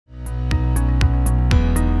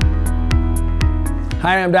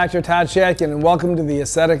Hi, I'm Dr. Todd Shatkin and welcome to the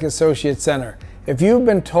Aesthetic Associate Center. If you've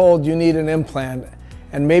been told you need an implant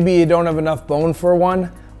and maybe you don't have enough bone for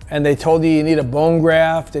one, and they told you need a bone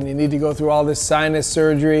graft and you need to go through all this sinus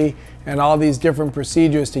surgery and all these different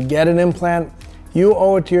procedures to get an implant, you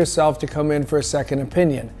owe it to yourself to come in for a second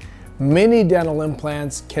opinion. Many dental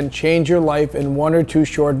implants can change your life in 1 or 2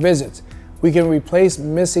 short visits. We can replace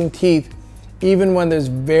missing teeth even when there's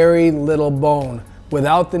very little bone,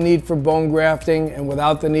 without the need for bone grafting and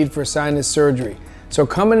without the need for sinus surgery. So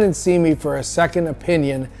come in and see me for a second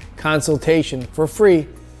opinion consultation for free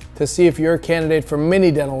to see if you're a candidate for mini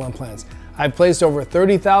dental implants. I've placed over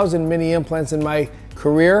 30,000 mini implants in my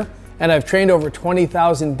career, and I've trained over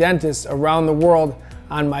 20,000 dentists around the world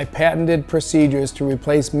on my patented procedures to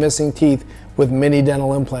replace missing teeth with mini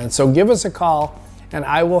dental implants. So give us a call and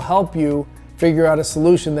I will help you figure out a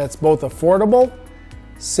solution that's both affordable,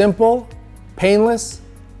 simple, painless,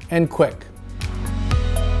 and quick.